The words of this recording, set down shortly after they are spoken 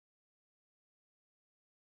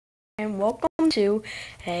and welcome to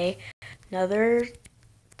another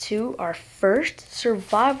to our first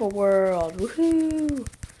survival world. Woohoo!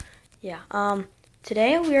 Yeah.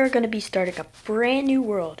 Today we are going to be starting a brand new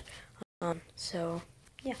world. So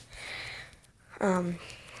yeah.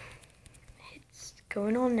 It's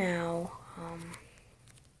going on now.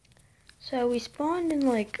 So we spawned in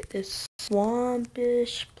like this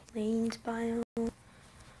swampish plains biome,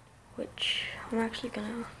 which I'm actually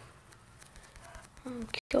gonna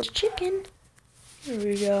kill this chicken. There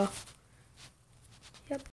we go.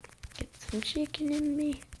 Yep, get some chicken in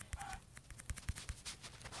me.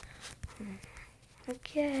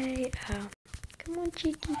 Okay, come on,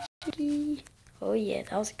 chicky. Oh yeah,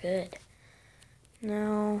 that was good.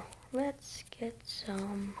 Now, let's get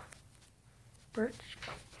some birch.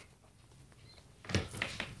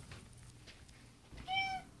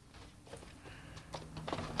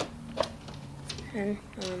 And,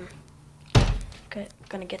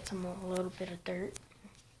 gonna get a little bit of dirt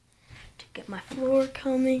to get my floor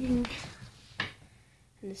coming.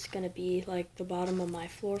 And this is gonna be like the bottom of my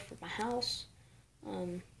floor for my house.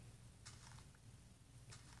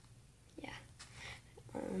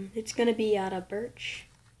 It's gonna be out of birch.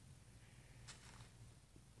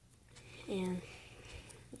 And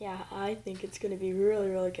yeah, I think it's gonna be really,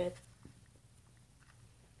 really good.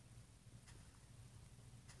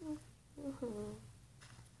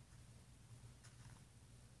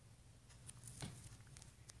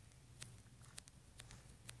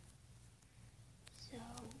 So,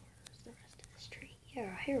 where's the rest of this tree?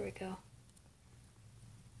 Yeah, here we go.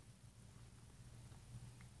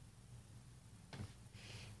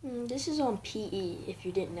 This is on PE, if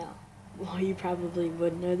you didn't know. Well, you probably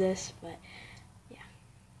would know this, but yeah.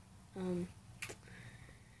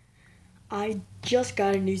 I just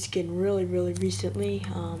got a new skin really, really recently.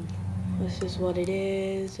 This is what it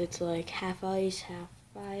is. It's like half ice, half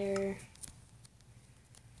fire.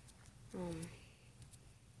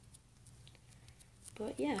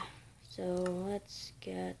 But yeah, so let's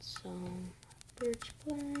get some birch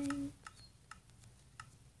planks.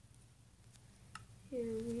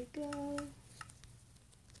 Here we go.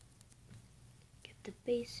 Get the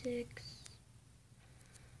basics.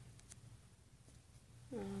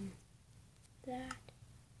 That.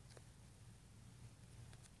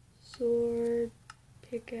 Sword,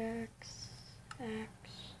 pickaxe,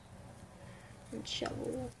 axe, and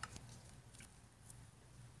shovel.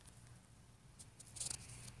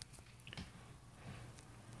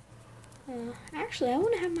 Actually, I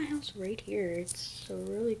want to have my house right here. It's a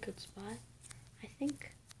really good spot. I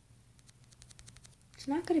think it's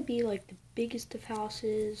not going to be like the biggest of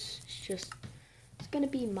houses. It's going to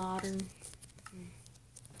be modern.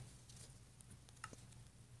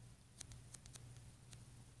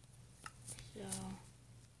 So,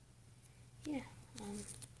 yeah,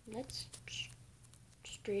 let's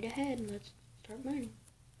straight ahead and let's start mining.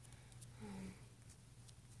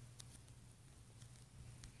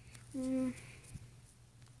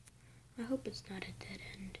 I hope it's not a dead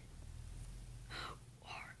end.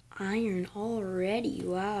 Iron already,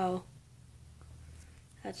 wow.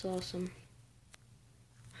 That's awesome.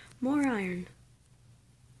 More iron.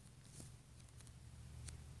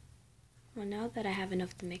 Well, now that I have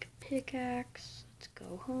enough to make a pickaxe, let's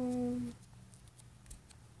go home.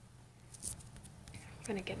 I'm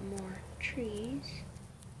gonna get more trees.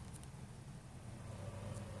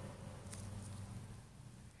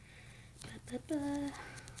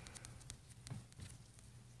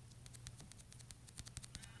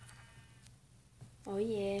 Oh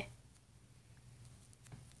yeah.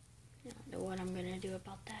 I don't know what I'm gonna do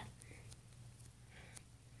about that.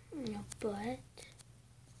 But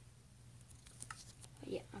oh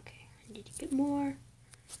yeah, okay. I need to get more.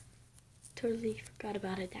 Totally forgot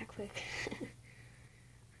about it that quick.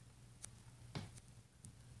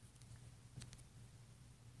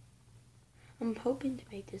 I'm hoping to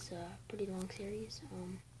make this a pretty long series.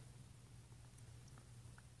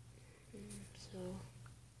 So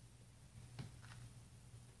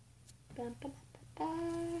yeah.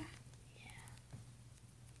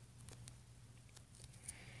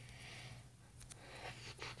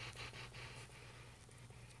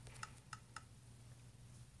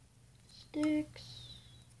 Sticks.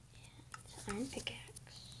 Yeah, it's iron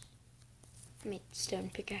pickaxe. I mean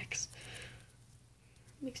stone pickaxe.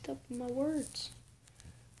 Mixed up with my words.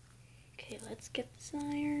 Okay, let's get this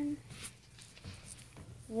iron.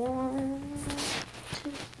 1,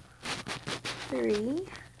 2, 3. Is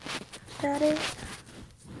that it?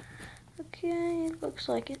 Okay, it looks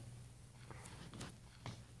like it.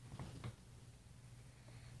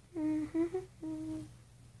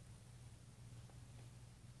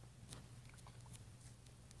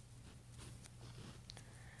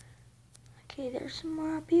 Okay, there's some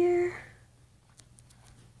more up here.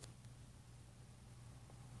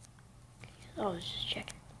 I was just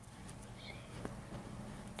checking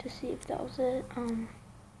to see if that was it.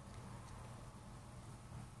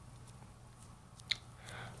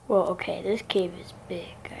 Well, okay, this cave is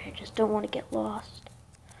big. I just don't want to get lost.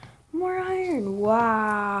 More iron.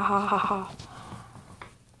 Wow.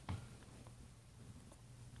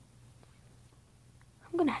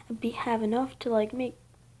 I'm gonna have enough to like make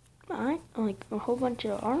like a whole bunch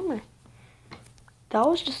of armor. That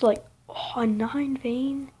was just like a 9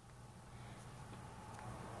 vein,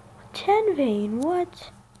 10 vein.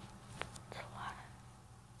 What?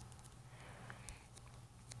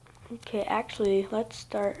 Okay, actually, let's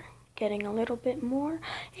start getting a little bit more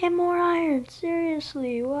and more iron.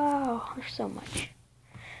 Seriously, wow, there's so much.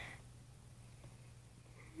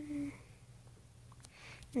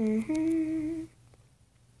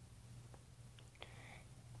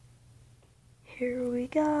 Here we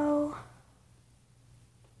go.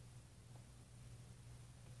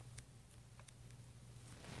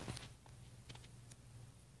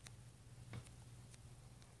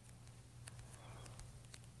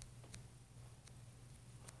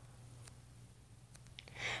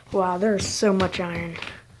 Wow, there's so much iron.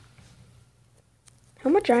 How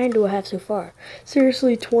much iron do I have so far?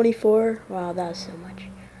 Seriously, 24? Wow, that's so much.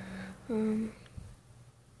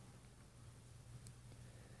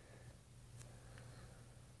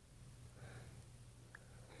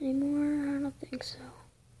 Any more? I don't think so.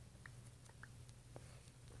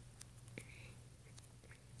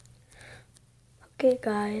 Okay,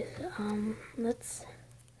 guys, let's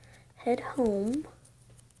head home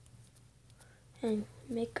and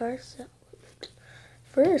make ourselves.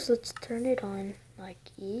 First, let's turn it on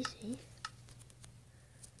like easy.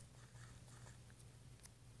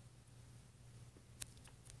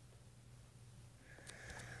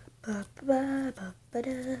 Ba ba ba ba da.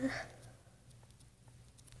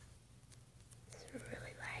 It's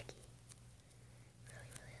really laggy.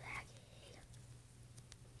 Really laggy.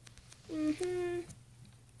 Let's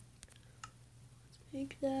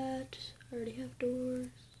make that. I already have doors.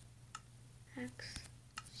 Axe.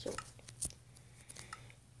 Sword.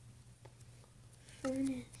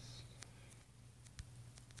 Furnace.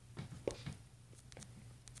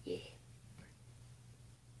 Yeah.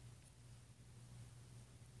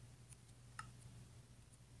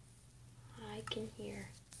 I can hear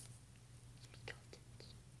skeletons.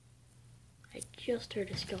 I just heard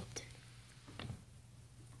a skeleton.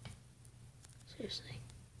 Seriously.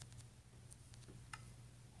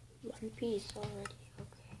 One piece already.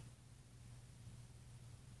 Okay.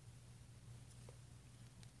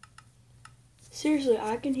 Seriously,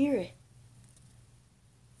 I can hear it.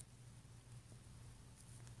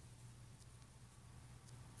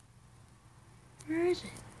 Where is it?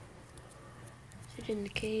 Is it in the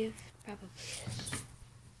cave? Probably is.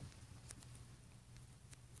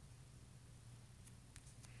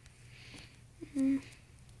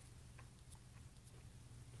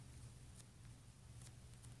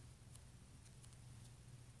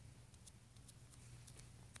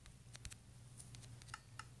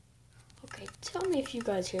 Okay, tell me if you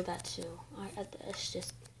guys hear that too.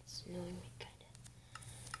 It's annoying me kind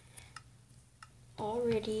of.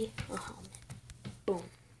 Already a helmet. Boom.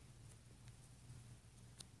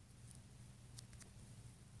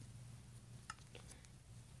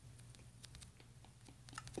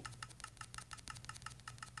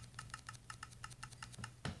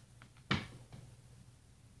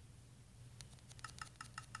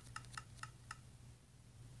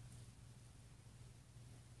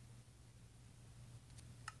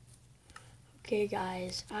 Okay,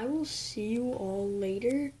 guys, I will see you all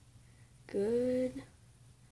later. Goodbye.